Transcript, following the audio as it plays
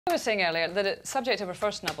I was saying earlier that the subject of our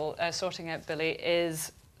first novel, Sorting Out Billy,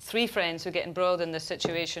 is three friends who get embroiled in this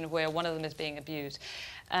situation where one of them is being abused.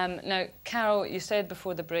 Now, Carol, you said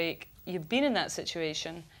before the break you've been in that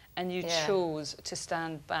situation and you chose to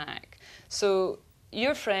stand back. So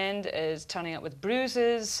your friend is turning up with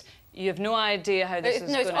bruises. You have no idea how this is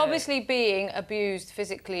going to... No, it's obviously being abused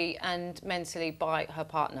physically and mentally by her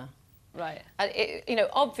partner. Right. You know,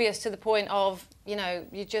 obvious to the point of, you know,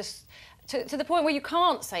 you just... To the point where you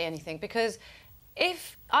can't say anything, because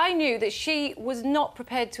if I knew that she was not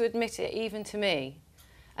prepared to admit it, even to me,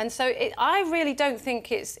 and so I really don't think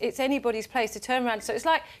it's anybody's place to turn around. So it's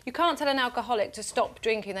like you can't tell an alcoholic to stop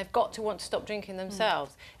drinking; they've got to want to stop drinking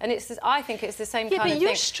themselves. And I think it's the same kind of thing. Yeah, but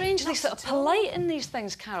you're strangely sort of polite in these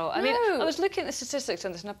things, Carol. I mean, I was looking at the statistics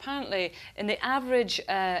on this, and apparently, in the average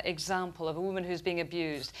example of a woman who's being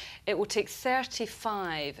abused, it will take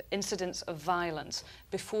 35 incidents of violence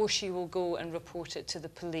before she will go and report it to the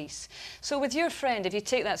police. So with your friend, if you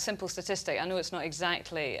take that simple statistic, I know it's not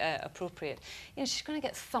exactly appropriate, you know, she's going to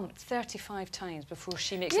get thumped 35 times before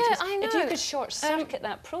she makes it. Yeah, I know. If you could short-circuit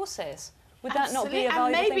that process, would that not be a valuable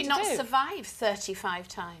thing to do? And maybe not survive 35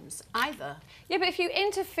 times either. Yeah, but if you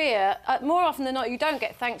interfere, more often than not, you don't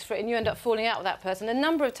get thanks for it and you end up falling out with that person. A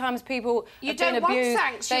number of times people have been abused. You don't want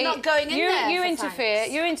thanks, you're not going in there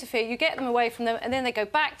you interfere, you get them away from them, and then they go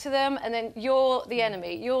back to them, and then you're the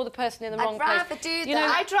enemy. You're the person in the wrong place. I'd rather do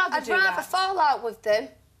that. I'd rather fall out with them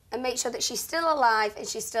and make sure that she's still alive and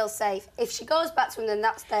she's still safe. If she goes back to them, then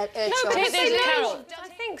that's their choice. I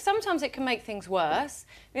think sometimes it can make things worse.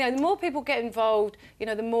 You know, the more people get involved, you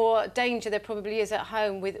know, the more danger there probably is at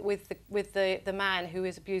home with the man who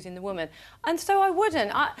is abusing the woman. And so I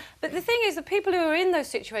wouldn't. But the thing is, the people who are in those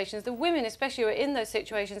situations, the women especially who are in those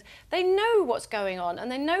situations, they know what's going on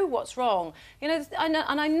and they know what's wrong. You know, and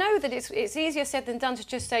I know that it's easier said than done to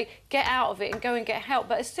just say get out of it and go and get help.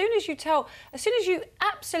 But as soon as you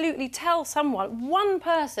absolutely tell someone, one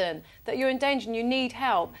person, that you're in danger and you need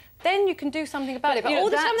help, then you can do something about it. But all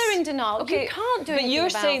the time they're in denial, you can't do anything about it. But you're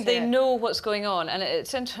saying they know what's going on, and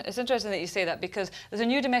it's interesting that you say that, because there's a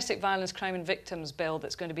new domestic violence crime and victims bill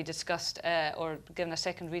that's going to be discussed or given a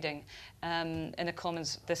second reading in the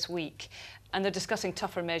Commons this week. And they're discussing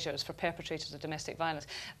tougher measures for perpetrators of domestic violence.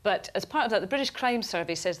 But as part of that, the British Crime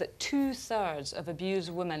Survey says that 2/3 of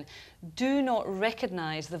abused women do not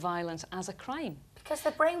recognise the violence as a crime. Because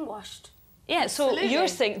they're brainwashed. Yeah, Absolutely. So you're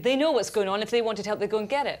saying they know what's going on. If they wanted help, they go and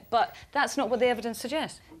get it. But that's not what the evidence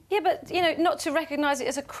suggests. Yeah, but, you know, not to recognise it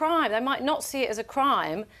as a crime. They might not see it as a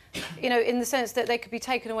crime, you know, in the sense that they could be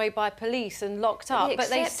taken away by police and locked up. But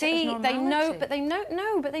they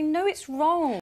know it's wrong.